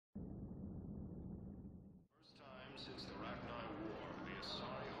Since the Ragnar War, the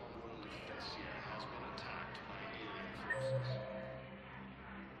Asari homeworld of Thessia has been attacked by alien forces.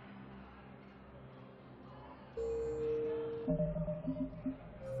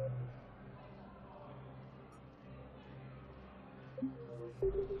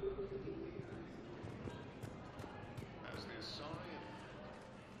 As the Asari...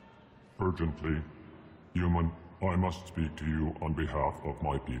 Urgently, human, I must speak to you on behalf of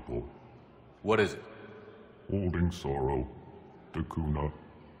my people. What is it? Holding sorrow, Dakuna,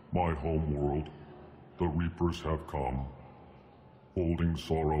 my home world, the Reapers have come. Holding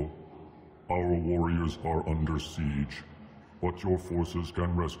sorrow, our warriors are under siege, but your forces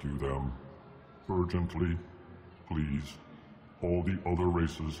can rescue them. Urgently, please. All the other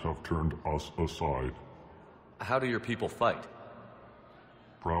races have turned us aside. How do your people fight?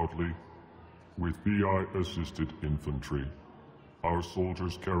 Proudly, with BI-assisted infantry. Our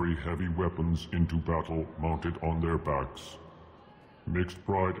soldiers carry heavy weapons into battle mounted on their backs. Mixed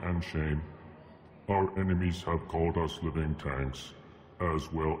pride and shame, our enemies have called us living tanks,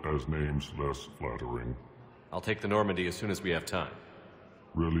 as well as names less flattering. I'll take the Normandy as soon as we have time.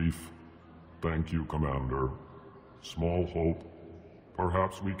 Relief. Thank you, Commander. Small hope.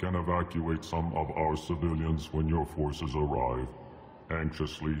 Perhaps we can evacuate some of our civilians when your forces arrive.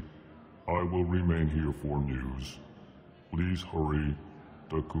 Anxiously, I will remain here for news. Please hurry.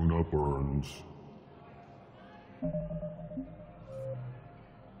 Dakuna burns.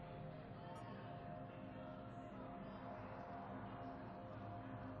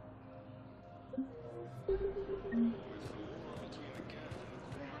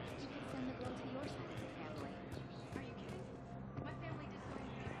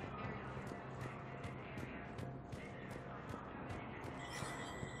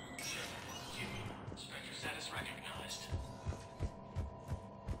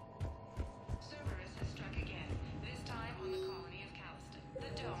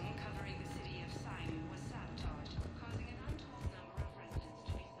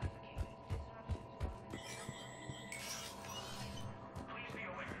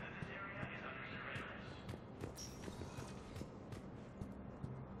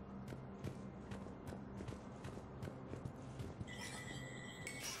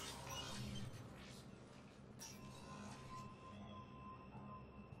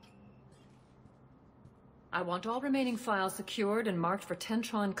 I want all remaining files secured and marked for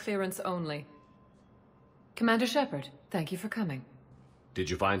Tentron clearance only. Commander Shepard, thank you for coming. Did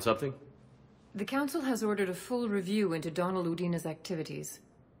you find something? The Council has ordered a full review into Donald Udina's activities.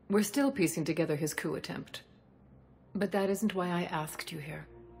 We're still piecing together his coup attempt. But that isn't why I asked you here.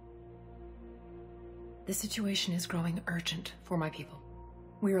 The situation is growing urgent for my people.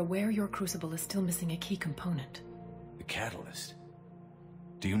 We're aware your crucible is still missing a key component. The catalyst?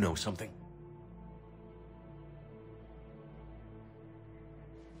 Do you know something?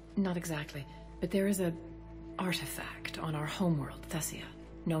 Not exactly, but there is an artifact on our homeworld, Thessia,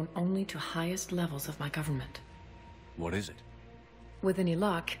 known only to highest levels of my government. What is it? With any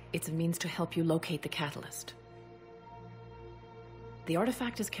luck, it's a means to help you locate the catalyst. The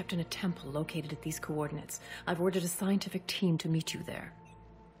artifact is kept in a temple located at these coordinates. I've ordered a scientific team to meet you there.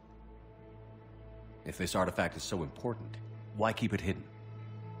 If this artifact is so important, why keep it hidden?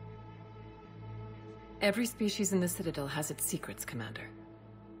 Every species in the Citadel has its secrets, Commander.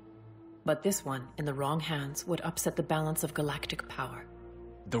 But this one, in the wrong hands, would upset the balance of galactic power.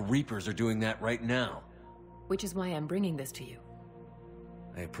 The Reapers are doing that right now. Which is why I'm bringing this to you.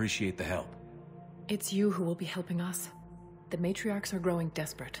 I appreciate the help. It's you who will be helping us. The matriarchs are growing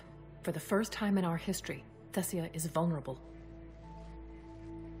desperate. For the first time in our history, Thessia is vulnerable.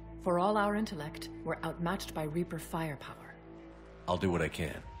 For all our intellect, we're outmatched by Reaper firepower. I'll do what I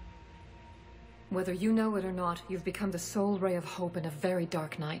can. Whether you know it or not, you've become the sole ray of hope in a very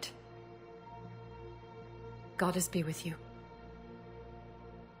dark night. Goddess be with you.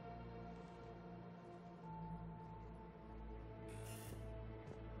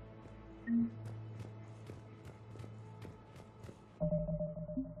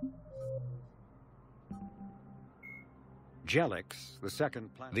 Jelix, the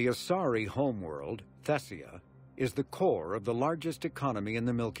second planet. The Asari homeworld, Thessia, is the core of the largest economy in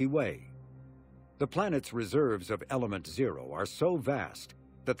the Milky Way. The planet's reserves of Element Zero are so vast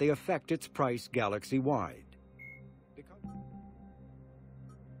that they affect its price galaxy-wide.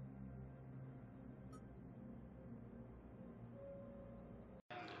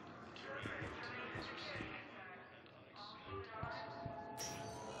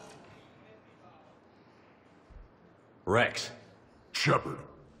 Рэкс. Shepard.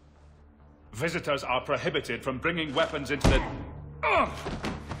 Visitors are prohibited from bringing weapons into the...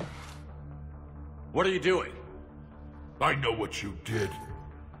 What are you doing? I know what you did.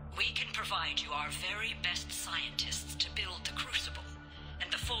 We can provide you our very best scientists to build the Crucible,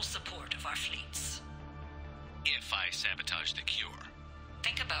 and the full support of our fleets. If I sabotage the cure.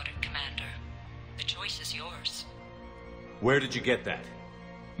 Think about it, Commander. The choice is yours. Where did you get that?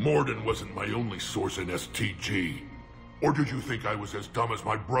 Morden wasn't my only source in STG. Or did you think I was as dumb as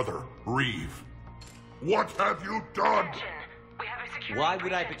my brother, Reeve? What have you done? Why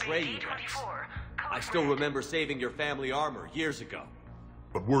would I betray you, Рэкс? I still remember saving your family armor years ago.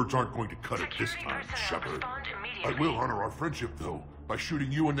 But words aren't going to cut it this time, Shepard. I will honor our friendship, though, by shooting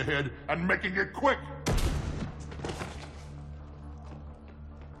you in the head and making it quick!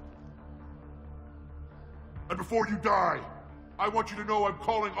 And before you die, I want you to know I'm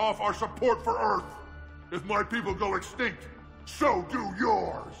calling off our support for Earth. If my people go extinct, so do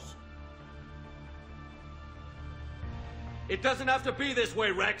yours. It doesn't have to be this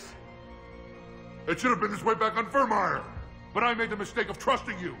way, Рэкс. It should have been this way back on Vermeer. But I made the mistake of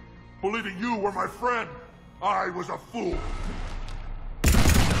trusting you, believing you were my friend. I was a fool.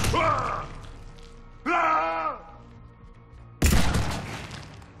 Ah! Ah!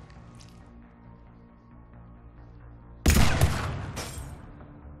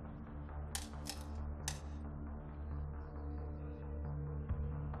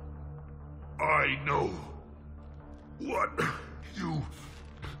 I know what you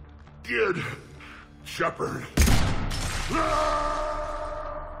did, Shepard.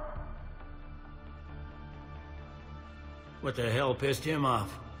 What the hell pissed him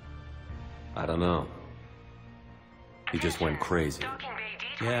off? I don't know. He just went crazy.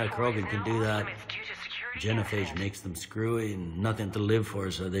 Yeah, Krogan can do that. Genophage makes them screwy and nothing to live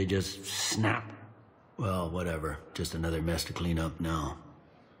for, so they just snap. Well, whatever. Just another mess to clean up now.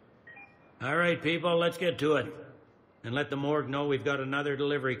 All right, people, let's get to it. And let the morgue know we've got another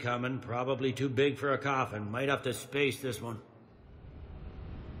delivery coming. Probably too big for a coffin. Might have to space this one.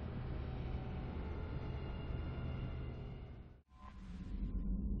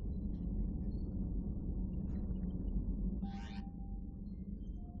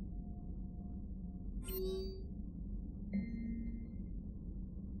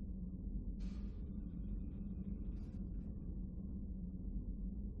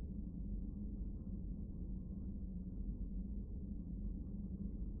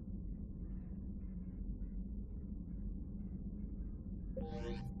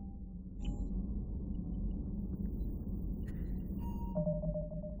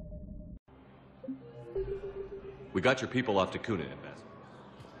 We got your people off to Kuna, Ambassador.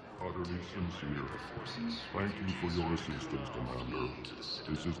 Utterly sincere. Thank you for your assistance, Commander.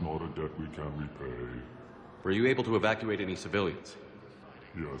 This is not a debt we can repay. Were you able to evacuate any civilians?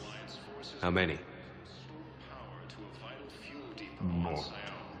 Yes. How many? Not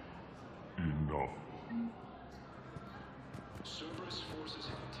enough. Cerberus forces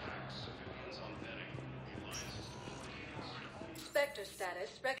have attacked civilians on Betting. The alliance is deploying. Spectre status.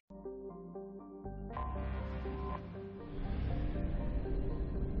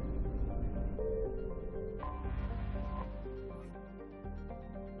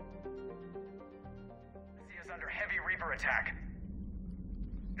 Is under heavy Reaper attack.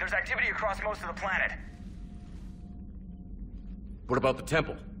 There's activity across most of the planet. What about the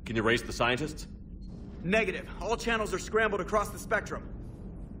temple? Can you raise the scientists? Negative. All channels are scrambled across the spectrum.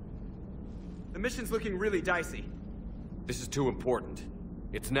 The mission's looking really dicey. This is too important.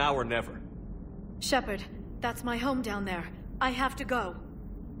 It's now or never. Shepard, that's my home down there. I have to go.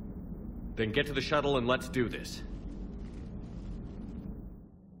 Then get to the shuttle and let's do this.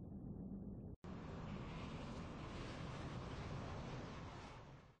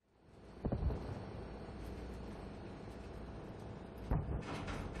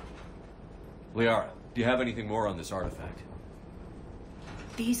 Liara, do you have anything more on this artifact?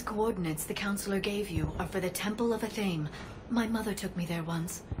 These coordinates the Counselor gave you are for the Temple of Athame. My mother took me there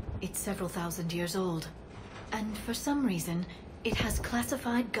once. It's several thousand years old. And for some reason, it has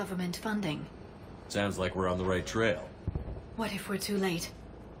classified government funding. Sounds like we're on the right trail. What if we're too late?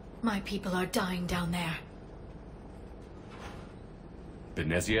 My people are dying down there.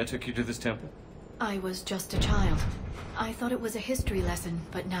 Benezia took you to this temple? I was just a child. I thought it was a history lesson,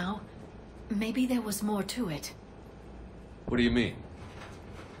 but now, maybe there was more to it. What do you mean?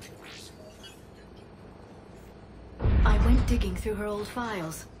 I went digging through her old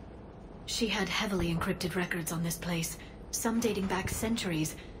files. She had heavily encrypted records on this place, some dating back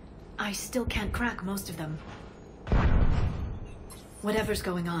centuries. I still can't crack most of them. Whatever's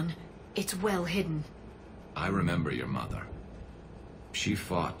going on, it's well hidden. I remember your mother. She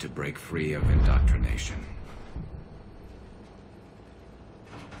fought to break free of indoctrination.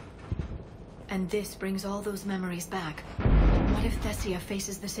 And this brings all those memories back. What if Thessia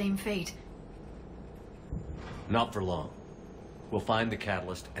faces the same fate? Not for long. We'll find the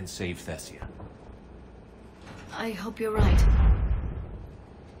catalyst and save Thessia. I hope you're right.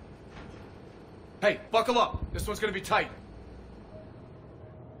 Hey, buckle up. This one's gonna be tight.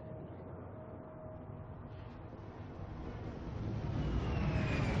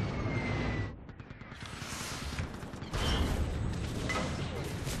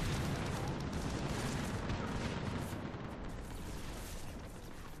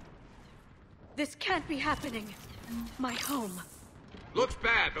 This can't be happening. My home. Looks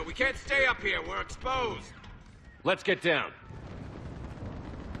bad, but we can't stay up here. We're exposed. Let's get down.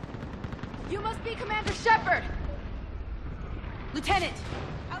 You must be Commander Shepard! Lieutenant!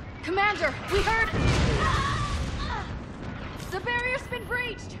 Commander, we heard... The barrier's been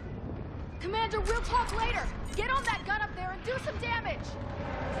breached! Commander, we'll talk later! Get on that gun up there and do some damage!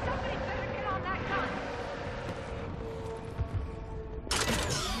 Somebody better get on that gun!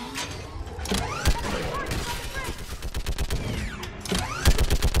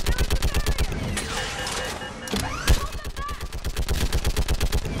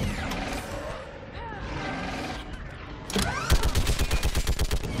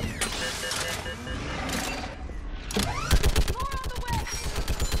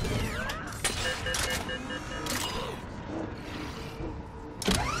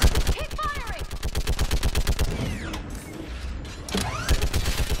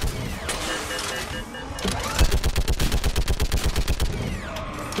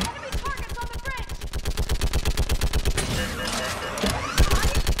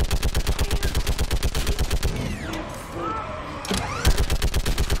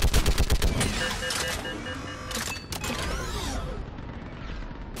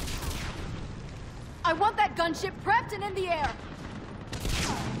 I want that gunship prepped and in the air!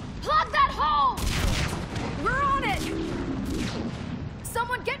 Plug that hole! We're on it!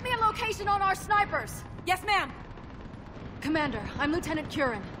 Someone get me a location on our snipers! Yes, ma'am! Commander, I'm Lieutenant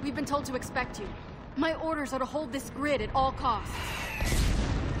Curran. We've been told to expect you. My orders are to hold this grid at all costs.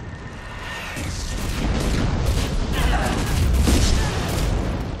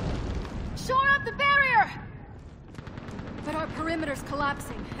 Shore up the barrier! But our perimeter's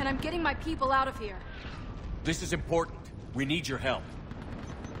collapsing, and I'm getting my people out of here. This is important. We need your help.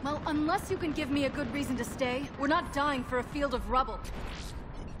 Well, unless you can give me a good reason to stay, we're not dying for a field of rubble.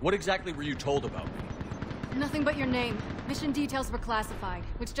 What exactly were you told about me? Nothing but your name. Mission details were classified,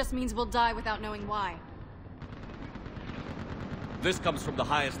 which just means we'll die without knowing why. This comes from the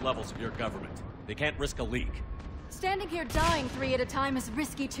highest levels of your government. They can't risk a leak. Standing here dying 3 at a time is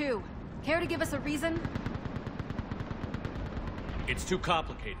risky too. Care to give us a reason? It's too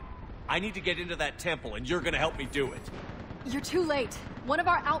complicated. I need to get into that temple, and you're gonna help me do it. You're too late. One of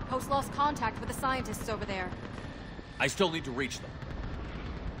our outposts lost contact with the scientists over there. I still need to reach them.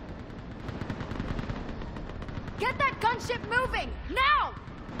 Get that gunship moving! Now!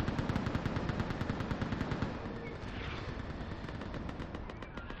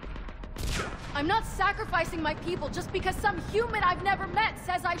 I'm not sacrificing my people just because some human I've never met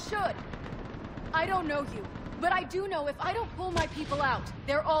says I should. I don't know you, but I do know if I don't pull my people out,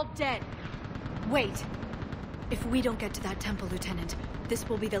 they're all dead. Wait. If we don't get to that temple, Lieutenant, this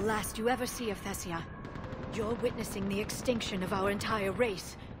will be the last you ever see of Thessia. You're witnessing the extinction of our entire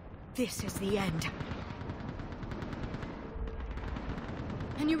race. This is the end.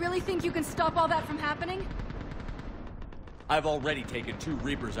 And you really think you can stop all that from happening? I've already taken 2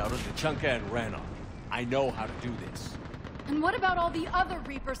 Reapers out into Chunka and Rannoch. I know how to do this. And what about all the other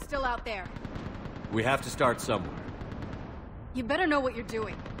Reapers still out there? We have to start somewhere. You better know what you're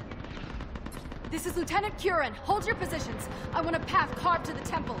doing. This is Lieutenant Curran. Hold your positions. I want a path carved to the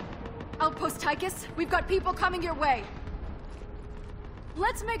temple. Outpost Tychus, we've got people coming your way.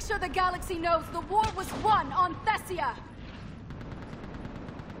 Let's make sure the galaxy knows the war was won on Thessia.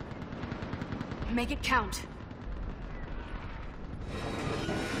 Make it count.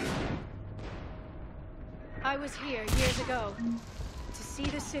 I was here years ago. To see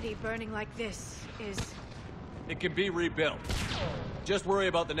the city burning like this is... It can be rebuilt. Just worry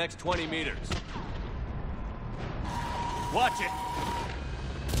about the next 20 meters. Watch it!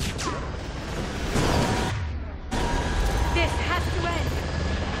 This has to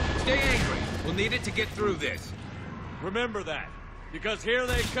end! Stay angry. We'll need it to get through this. Remember that, because here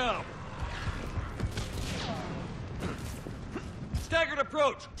they come. Staggered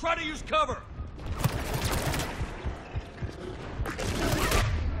approach! Try to use cover!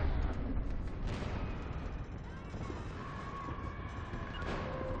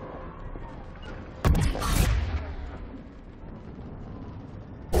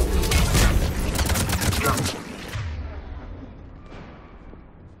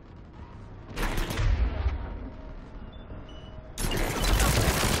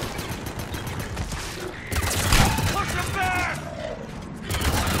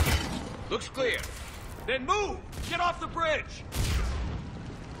 Looks clear. Then move! Get off the bridge!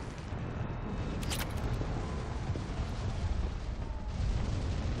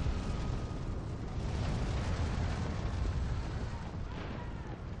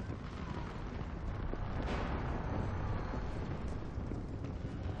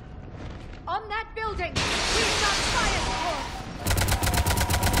 On that building! We've got science force!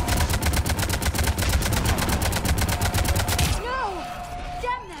 No!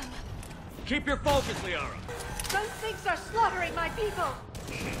 Damn them! Keep your focus, Liara. Those things are slaughtering my people!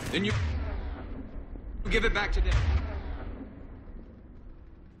 Then you give it back to them.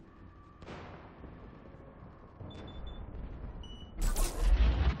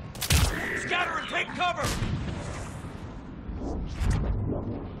 Scatter and take cover!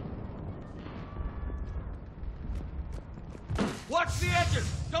 Watch the edges!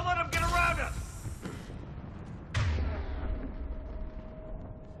 Don't let them get around us!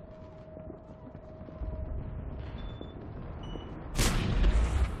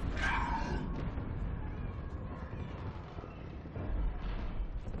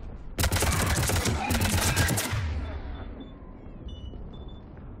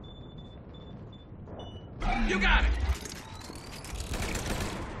 You got it!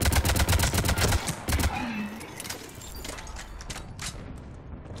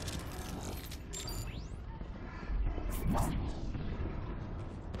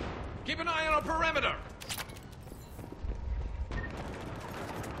 Keep an eye on our perimeter!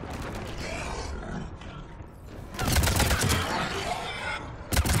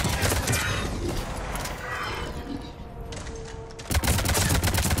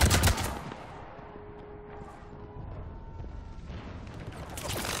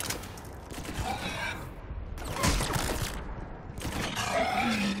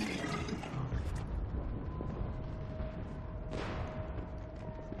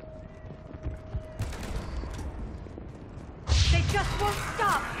 Just won't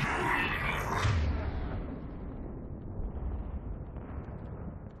stop!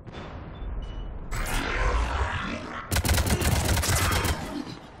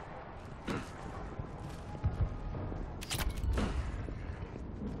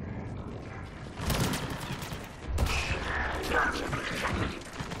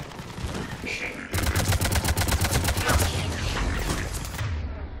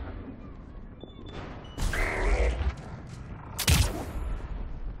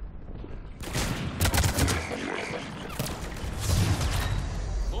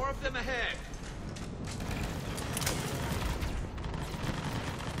 Them ahead.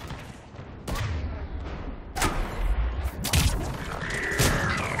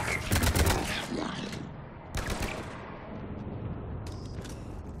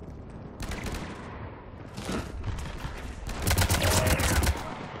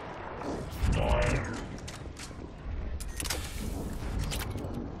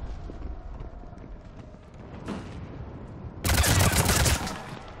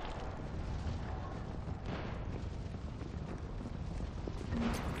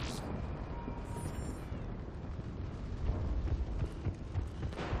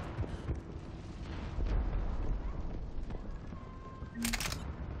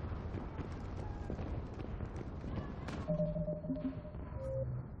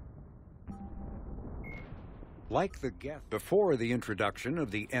 Like the Geth before the introduction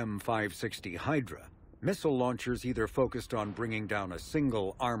of the M560 Hydra, missile launchers either focused on bringing down a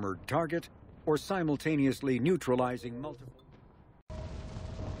single armored target or simultaneously neutralizing multiple.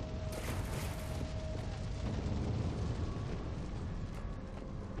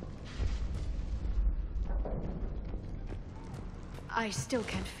 I still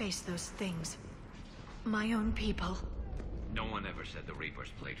can't face those things. My own people. No one ever said the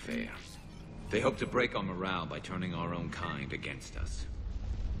Reapers played fair. They hope to break our morale by turning our own kind against us.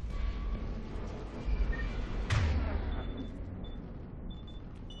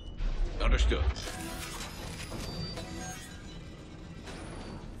 Understood.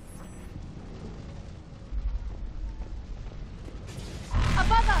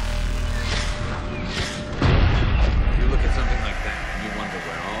 Above us! You look at something like that and you wonder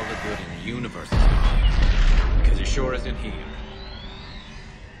where all the good in the universe is gone. Because it sure isn't here.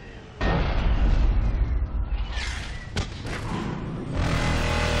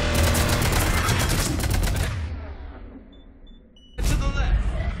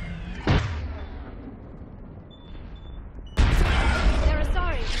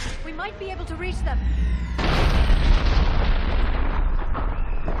 Be able to reach them.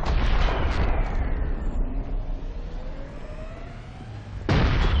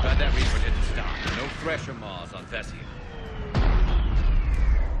 Glad that Reaper didn't stop. No Thresher Maws on Thessia.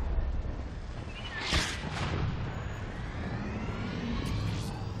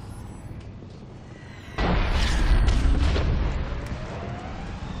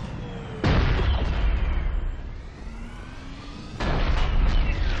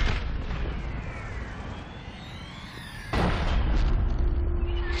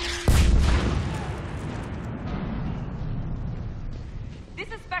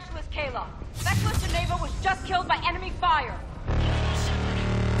 enemy fire!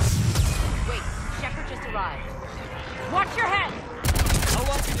 Wait, Shepard just arrived. Watch your head! How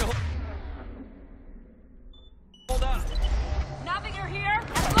long can you hold on? Navigator here,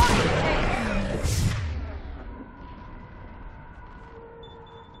 as long as it takes!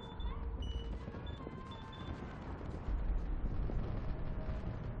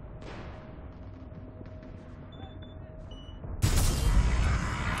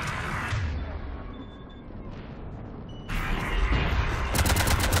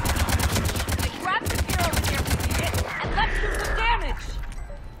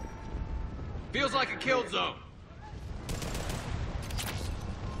 Feels like a kill zone.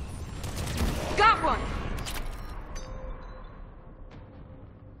 Got one!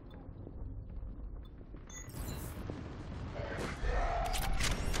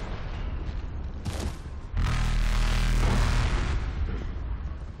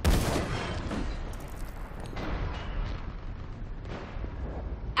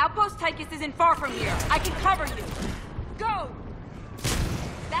 Outpost Tychus isn't far from here. I can cover you. Go!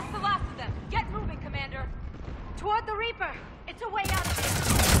 That's the last of them. Get moving, Commander. Toward the Reaper. It's a way out of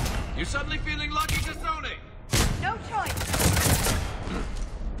here. You suddenly feeling lucky, Sony? No choice.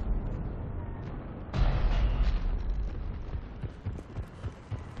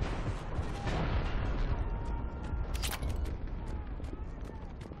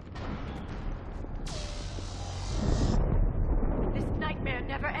 This nightmare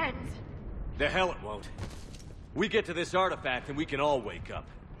never ends. The hell it won't. We get to this artifact and we can all wake up.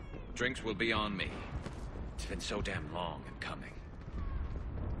 Drinks will be on me. It's been so damn long in coming.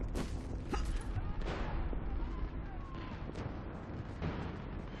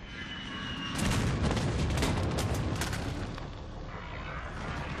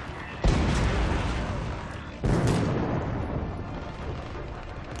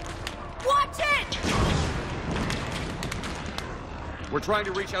 Watch it! We're trying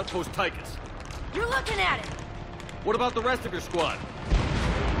to reach Outpost Tychus. You're looking at it. What about the rest of your squad?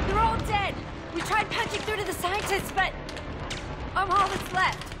 They're all dead. We tried punching through to the scientists, but I'm all that's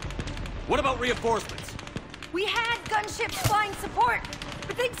left. What about reinforcements? We had gunships flying support,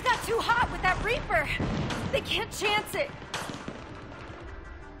 but things got too hot with that Reaper. They can't chance it.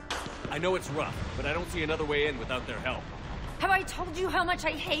 I know it's rough, but I don't see another way in without their help. Have I told you how much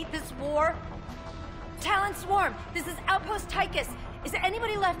I hate this war? Talon Swarm, this is Outpost Tychus. Is there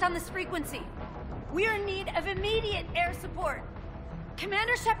anybody left on this frequency? We're in need of immediate air support.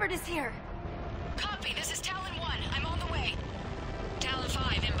 Commander Shepard is here. Copy, this is Talon 1. I'm on the way. Talon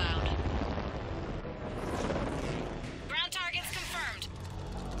 5 inbound. Ground targets confirmed.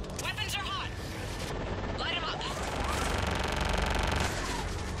 Weapons are hot. Light them up.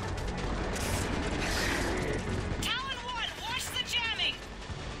 Talon 1, watch the jamming!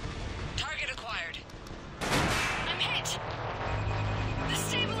 Target acquired. I'm hit! The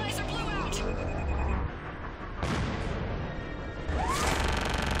stabilizer blew out!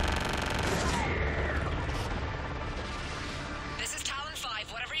 This is Talon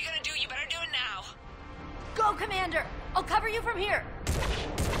 5. Whatever you're gonna do, you better do it now. Go, Commander! I'll cover you from here.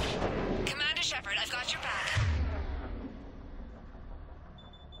 Commander Shepard, I've got your back.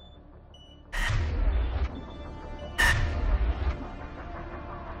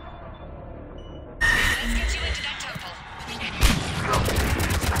 Let's get you into that temple.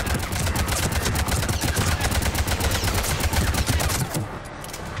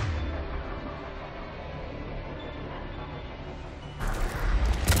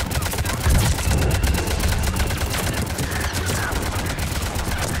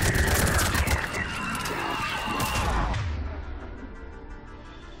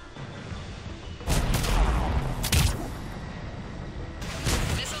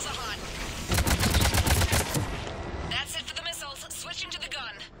 Missiles are hot. That's it for the missiles. Switching to the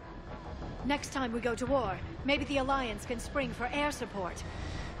gun. Next time we go to war, maybe the Alliance can spring for air support.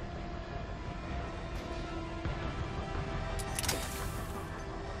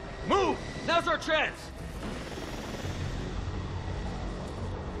 Move! Now's our chance!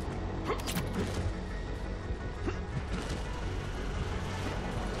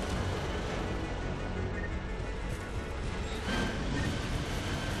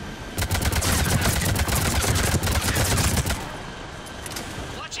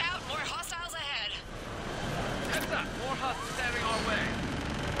 Watch out, more hostiles ahead. Heads up, more hostiles standing our way.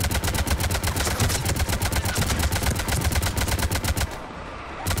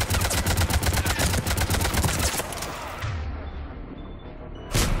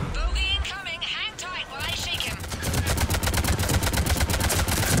 Bogey incoming.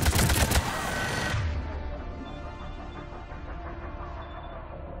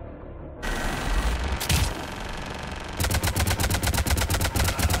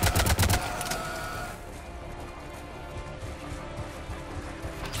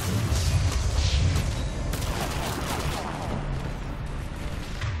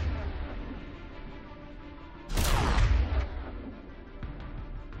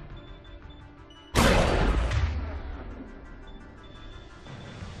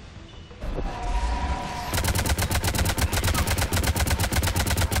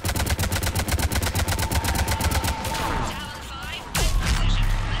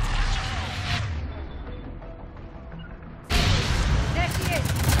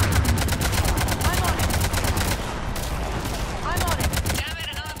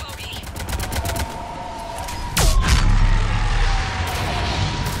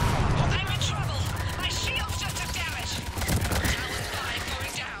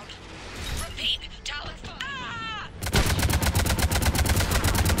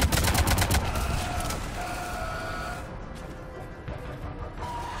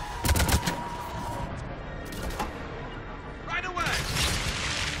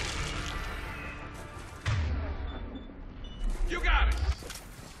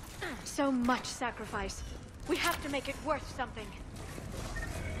 so much sacrifice. We have to make it worth something.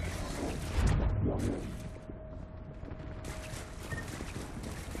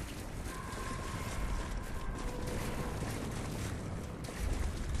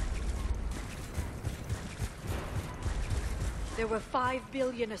 There were 5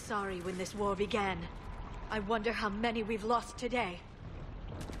 billion Asari when this war began. I wonder how many we've lost today.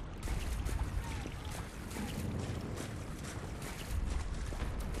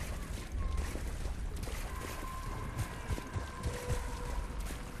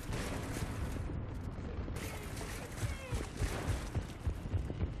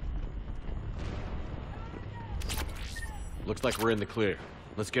 Looks like we're in the clear.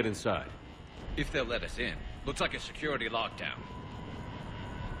 Let's get inside. If they'll let us in. Looks like a security lockdown.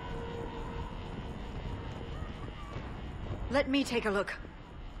 Let me take a look.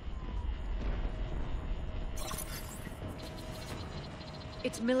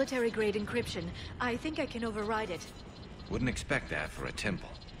 It's military-grade encryption. I think I can override it. Wouldn't expect that for a temple.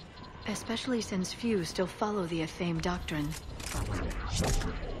 Especially since few still follow the Ms.Sem doctrine.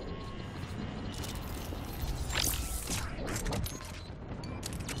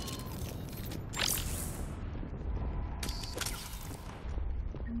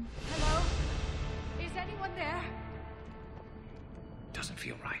 Hello? Is anyone there? Doesn't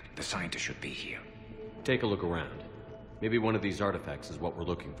feel right. The scientist should be here. Take a look around. Maybe one of these artifacts is what we're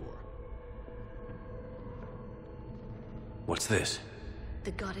looking for. What's this?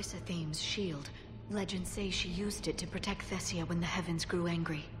 The goddess Athame's shield. Legends say she used it to protect Thessia when the heavens grew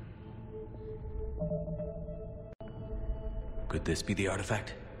angry. Could this be the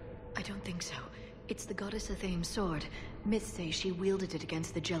artifact? I don't think so. It's the goddess Athame's sword. Myths say she wielded it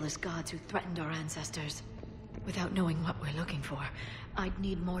against the jealous gods who threatened our ancestors. Without knowing what we're looking for, I'd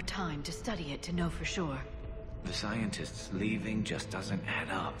need more time to study it to know for sure. The scientists leaving just doesn't add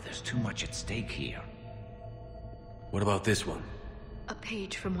up. There's too much at stake here. What about this one? A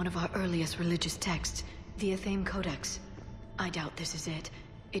page from one of our earliest religious texts, the Ms.Sem Codex. I doubt this is it.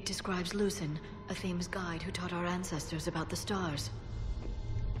 It describes Lucen, Athame's guide who taught our ancestors about the stars.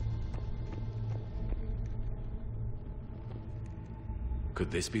 Could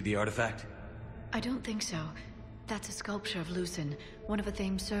this be the artifact? I don't think so. That's a sculpture of Lucen, one of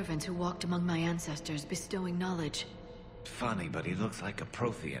Athame's servants who walked among my ancestors, bestowing knowledge. Funny, but he looks like a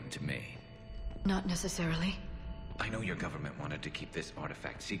Prothean to me. Not necessarily. I know your government wanted to keep this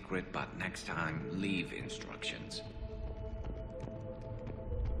artifact secret, but next time, leave instructions.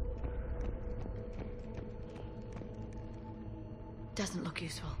 Doesn't look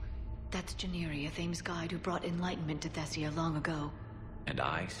useful. That's Janiri, Athame's guide who brought enlightenment to Thessia long ago. And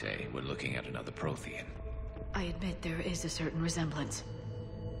I say we're looking at another Prothean. I admit there is a certain resemblance.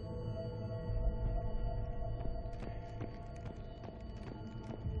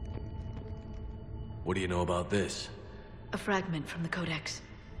 What do you know about this? A fragment from the Codex.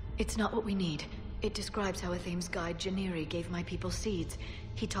 It's not what we need. It describes how Athame's guide Janiri gave my people seeds.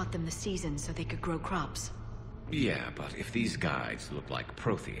 He taught them the seasons so they could grow crops. Yeah, but if these guides look like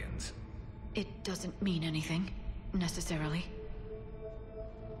Protheans... It doesn't mean anything, necessarily.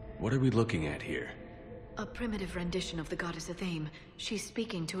 What are we looking at here? A primitive rendition of the goddess Athame. She's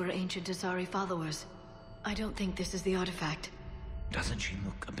speaking to her ancient Asari followers. I don't think this is the artifact. Doesn't she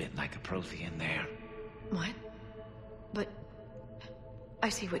look a bit like a Prothean there? What? But... I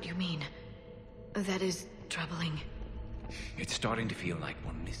see what you mean. That is troubling. It's starting to feel like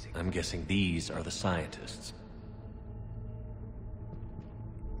we're missing. I'm guessing these are the scientists.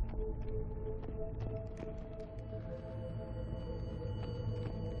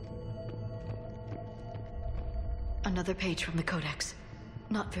 Another page from the Codex.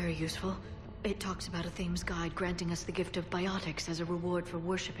 Not very useful. It talks about Athame's guide granting us the gift of biotics as a reward for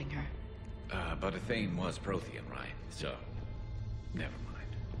worshipping her. But Athame was Prothean, right? So, never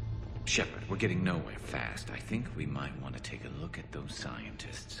mind. Shepard, we're getting nowhere fast. I think we might want to take a look at those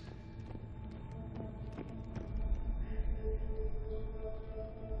scientists.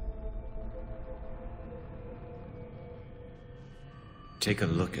 Take a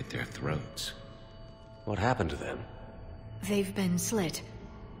look at their throats. What happened to them? They've been slit.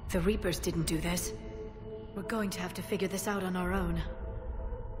 The Reapers didn't do this. We're going to have to figure this out on our own.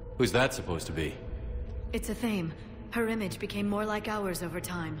 Who's that supposed to be? It's Athame. Her image became more like ours over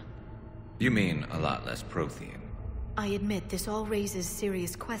time. You mean a lot less Prothean? I admit this all raises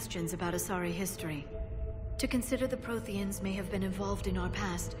serious questions about Asari history. To consider the Protheans may have been involved in our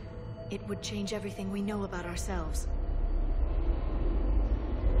past, it would change everything we know about ourselves.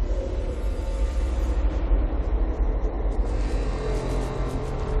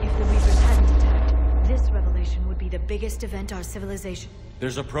 If the Reapers hadn't attacked, this revelation would be the biggest event our civilization...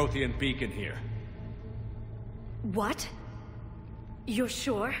 There's a Prothean beacon here. What? You're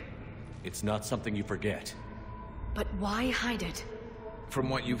sure? It's not something you forget. But why hide it? From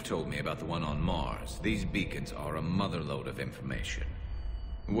what you've told me about the one on Mars, these beacons are a motherlode of information.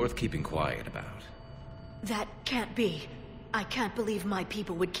 Worth keeping quiet about. That can't be. I can't believe my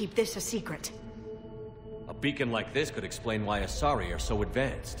people would keep this a secret. A beacon like this could explain why Asari are so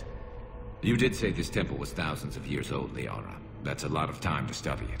advanced. You did say this temple was thousands of years old, Liara. That's a lot of time to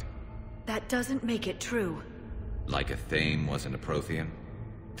study it. That doesn't make it true. Like a Thame wasn't a Prothean?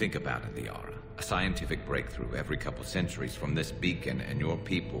 Think about it, Liara. A scientific breakthrough every couple centuries from this beacon and your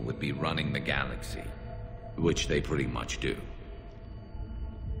people would be running the galaxy. Which they pretty much do.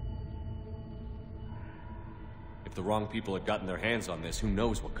 If the wrong people had gotten their hands on this, who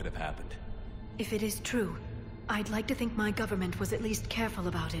knows what could have happened. If it is true, I'd like to think my government was at least careful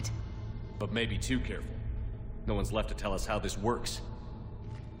about it. But maybe too careful. No one's left to tell us how this works.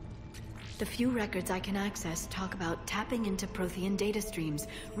 The few records I can access talk about tapping into Prothean data streams,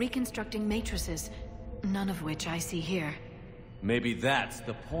 reconstructing matrices, none of which I see here. Maybe that's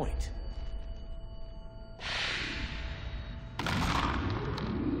the point.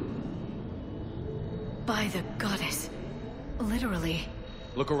 By the goddess. Literally.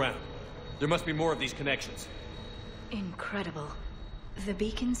 Look around. There must be more of these connections. Incredible. The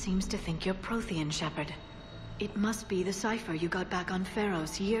beacon seems to think you're Prothean, Shepard. It must be the cipher you got back on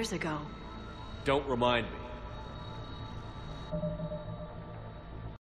Pharos years ago. Don't remind me.